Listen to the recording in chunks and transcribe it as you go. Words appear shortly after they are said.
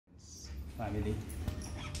family,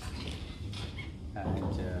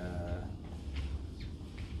 and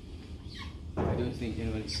I don't think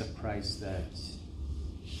anyone is surprised that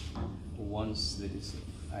once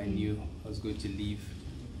I knew I was going to leave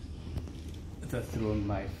the throne,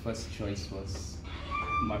 my first choice was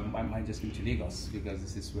my mind just came to Lagos, because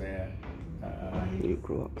this is where you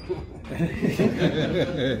grew up.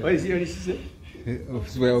 What is he say?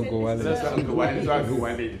 That's where Uncle Wale is. That's where Uncle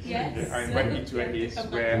Wale is. Yes. And where Itwe is,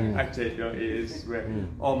 where Achedo is, where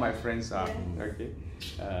all my friends are. Okay.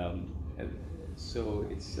 So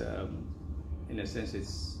it's in a sense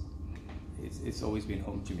it's always been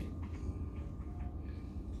home to me.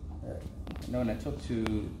 Now when I talk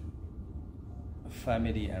to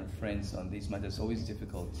family and friends on these matters, it's always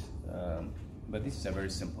difficult, but this is very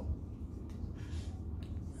simple.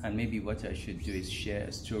 And maybe what I should do is share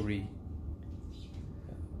a story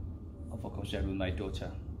of a conversation with my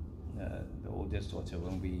daughter, the oldest daughter,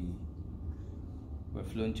 when we were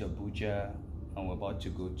flown to Abuja and we're about to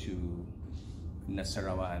go to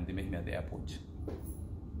Nasarawa, and they met me at the airport.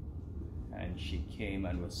 And she came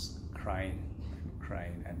and was crying and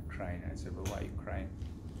crying and crying. I said, "Well, why are you crying?"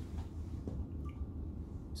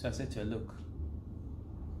 So I said to her, "Look,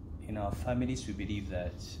 in our families we believe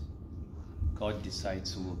that God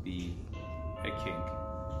decides who will be a king.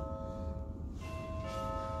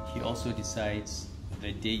 He also decides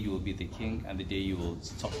the day you will be the king and the day you will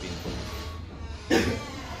stop being king.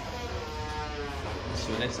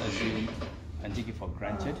 So let's assume and take it for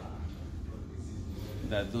granted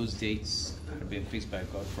that those dates have been fixed by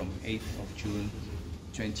God from 8th of June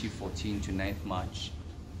 2014 to 9th March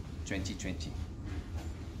 2020.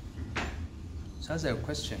 So as a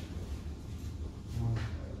question,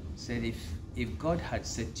 said if God had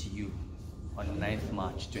said to you on 9th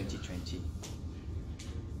March 2020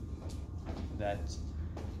 that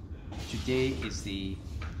today is the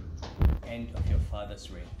end of your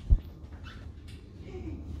father's reign,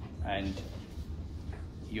 and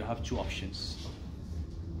you have two options.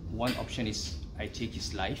 One option is I take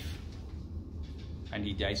his life and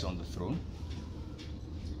he dies on the throne.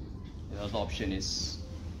 The other option is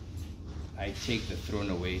I take the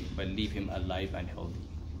throne away but leave him alive and healthy.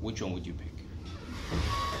 Which one would you pick?"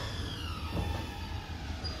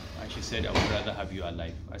 And she said, "I would rather have you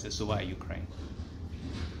alive." I said, "So why are you crying?"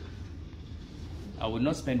 I would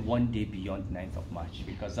not spend one day beyond 9th of March,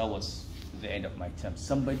 because that was the end of my term.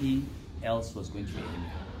 Somebody else was going to be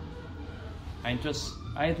Emir. And it was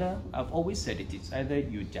either, I've always said it's either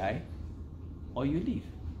you die or you leave.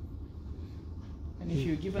 And if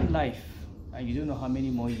you're given life and you don't know how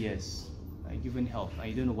many more years, and you're given health and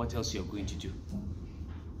you don't know what else you're going to do,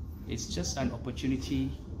 it's just an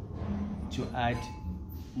opportunity to add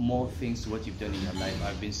more things to what you've done in your life.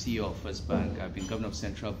 I've been CEO of First Bank, I've been Governor of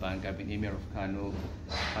Central Bank, I've been Emir of Kano.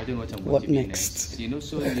 I don't know what I'm going to be next. You know,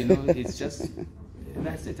 so it's just,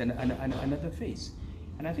 that's it, and another phase.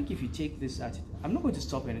 And I think if you take this attitude, I'm not going to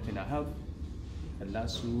stop anything. I have a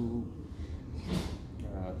LASU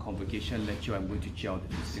convocation lecture I'm going to chair on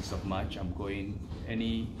the 6th of March. I'm going,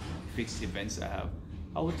 any fixed events I have,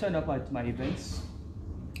 I will turn up at my events,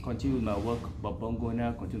 continue with my work,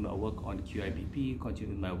 Babongona, continue my work on QIBP,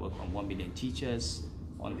 continue with my work on 1 million teachers,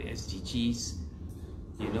 on the SDGs,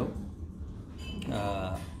 you know.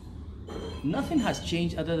 Nothing has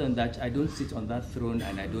changed other than that I don't sit on that throne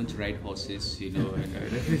and I don't ride horses, you know,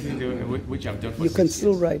 which I've done for 6 years. You can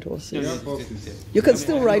still ride horses. Yes. You can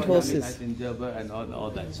still ride horses. And all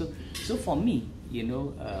that. So for me, you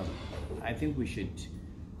know, I think we should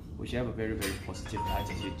have a very, very positive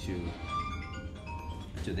attitude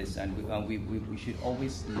to this, and we should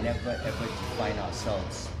always never ever define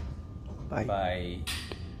ourselves by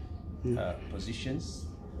positions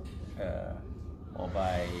or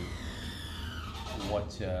by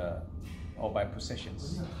or by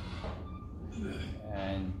possessions.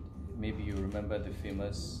 And maybe you remember the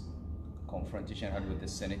famous confrontation I had with the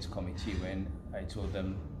Senate committee when I told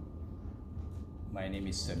them my name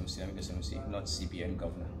is Sanusi, I'm the Sanusi, not CBN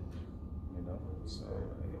governor. You know, so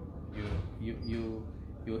you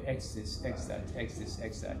X this, X that, X this,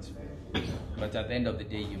 X that. But at the end of the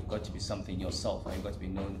day, you've got to be something yourself, and you've got to be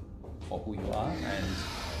known for who you are. And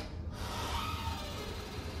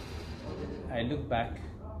I look back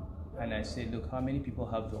and I say, look, how many people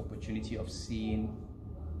have the opportunity of seeing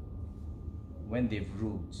when they've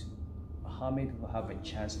ruled? How many people have a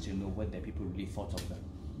chance to know what their people really thought of them?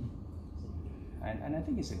 And I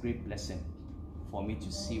think it's a great blessing for me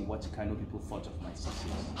to see what kind of people thought of my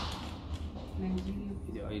success. You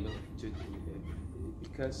know,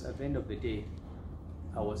 because at the end of the day,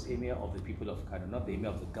 I was Emir of the people of Kano, not the Emir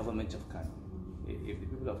of the government of Kano. If the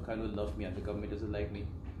people of Kano love me and the government doesn't like me,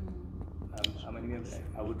 I'm an emir.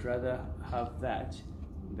 I would rather have that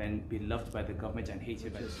than be loved by the government and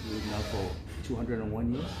hated by the ruled now for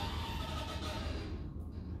 201 years.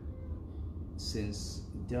 Since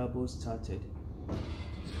Dabo started,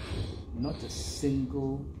 not a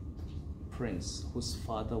single prince whose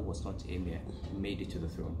father was not emir made it to the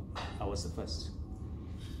throne. I was the first.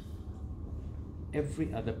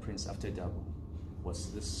 Every other prince after Dabo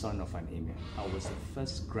was the son of an emir. I was the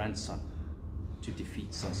first grandson to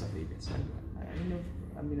defeat sons of emirs.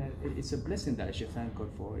 It's a blessing that I should thank God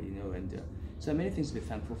for, and so many things to be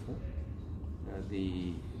thankful for.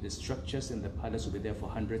 The structures in the palace will be there for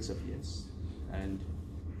hundreds of years, and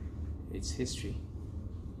its history.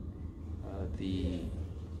 The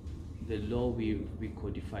law we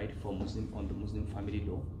codified for on the Muslim family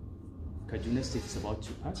law. Kaduna State is about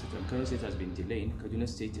to pass it, and Kano State has been delayed. Kaduna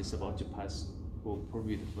State is about to pass, or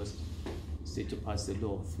probably the first state to pass the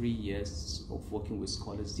law. 3 years of working with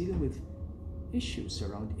scholars dealing with issues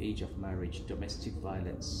around age of marriage, domestic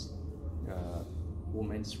violence,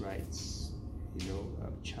 women's rights,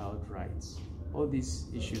 child rights, all these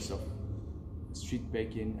issues of street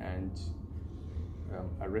begging and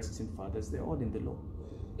arresting fathers, they're all in the law.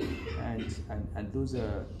 And those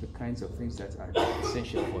are the kinds of things that are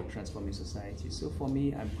essential for transforming society. So for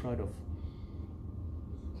me, I'm proud of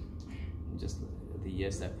just the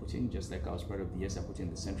years I put in, just like I was proud of the years I put in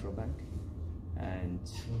the central bank. And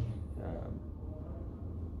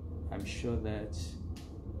I'm sure that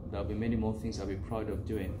there'll be many more things I'll be proud of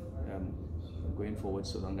doing going forward,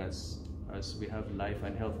 so long as we have life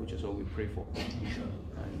and health, which is what we pray for.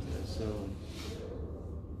 And so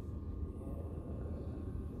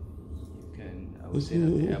I would say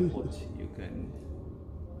at the airport,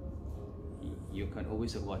 you can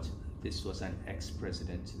always say what? This was an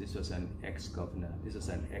ex-president, this was an ex-governor, this was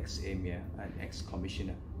an ex-emir, an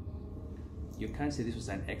ex-commissioner. You can't say this was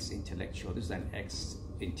an ex-intellectual, this was an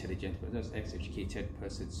ex-intelligent person, this was an ex-educated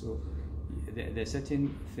person. So there are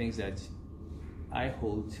certain things that I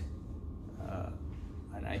hold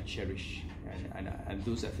and I cherish, and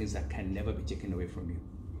those are things that can never be taken away from you.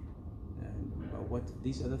 But what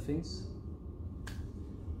these other things,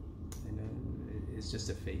 it's just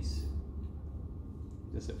a phase.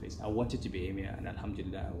 Just a phase. I wanted to be emir, and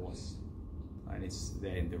alhamdulillah I was, and it's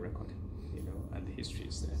there in the record, and the history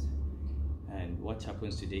is there. And what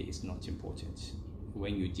happens today is not important.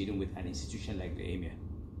 When you're dealing with an institution like the emir,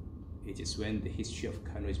 it is when the history of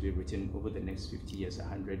Kano is being written over the next 50 years,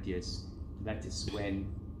 100 years. That is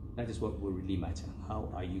what will really matter. How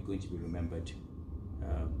are you going to be remembered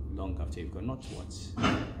long after you've gone? Not what.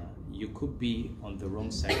 You could be on the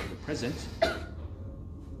wrong side of the present,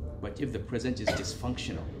 but if the present is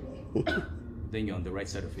dysfunctional, then you're on the right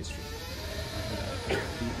side of history.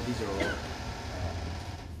 These are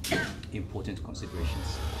all important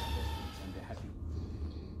considerations, and they're happy,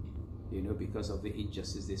 because of the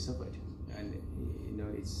injustice they suffered. And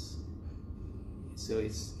it's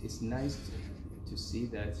nice to see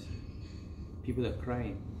that people are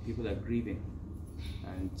crying, people are grieving,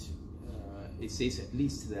 and it says at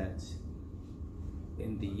least that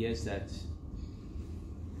in the years that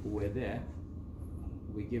were there,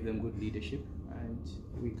 we give them good leadership, and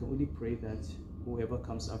we can only pray that whoever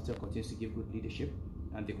comes after continues to give good leadership,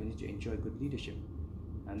 and they continue to enjoy good leadership,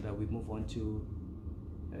 and that we move on to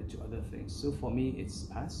other things. So for me, it's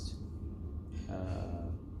past.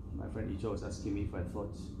 My friend Ijo was asking me if I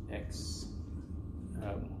thought X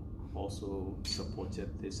also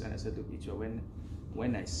supported this, and I said, look, Ijo,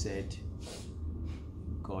 when I said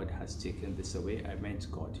God has taken this away, I meant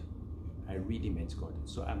God. I really meant God.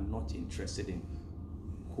 So I'm not interested in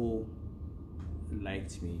who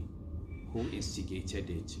liked me, who instigated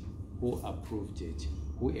it, who approved it,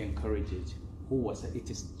 who encouraged it, who was it. It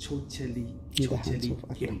is totally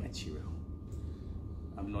immaterial.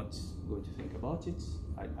 I'm not going to think about it.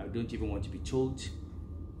 I don't even want to be told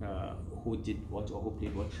who did what or who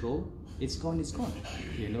played what role. It's gone, it's gone.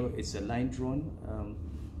 It's a line drawn.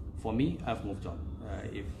 For me, I've moved on.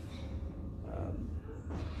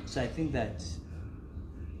 So I think that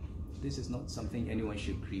this is not something anyone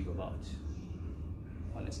should grieve about,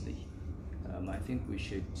 honestly. I think we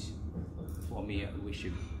should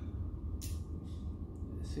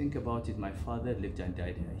think about it. My father lived and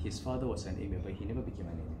died. His father was an emir, but he never became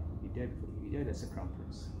an emir. He died as a crown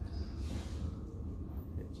prince.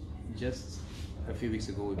 Just a few weeks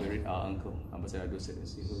ago, we buried our uncle, Ambassador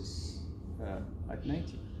Dosedes. He was at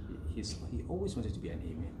 90. He always wanted to be an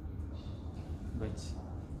emir, but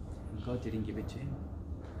God didn't give it to him.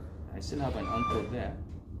 I still have an uncle there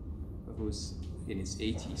who's in his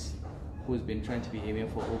 80s, who's been trying to be emir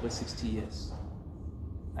for over 60 years.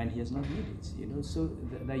 and he has not made it, you know. So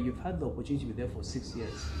that you've had the opportunity to be there for 6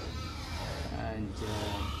 years, and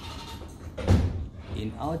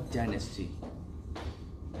in our dynasty,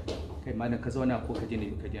 okay, I've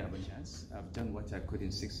done what I could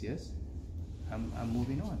in 6 years. I'm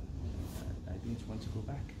moving on. I don't want to go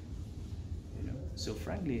back, you know. So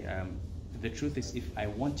frankly, the truth is, if I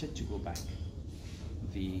wanted to go back,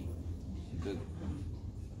 the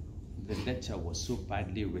letter was so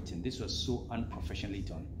badly written. This was so unprofessionally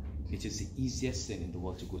done. It is the easiest thing in the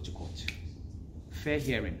world to go to court. Fair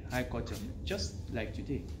hearing, High Court, just like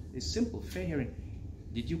today. It's simple, fair hearing.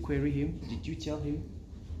 Did you query him? Did you tell him?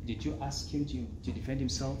 Did you ask him to defend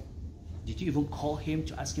himself? Did you even call him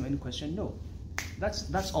to ask him any question? No.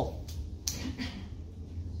 That's all.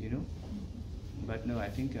 You know? But no, I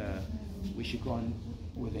think we should go on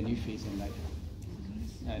with a new phase in life.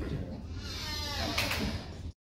 And I'm happy.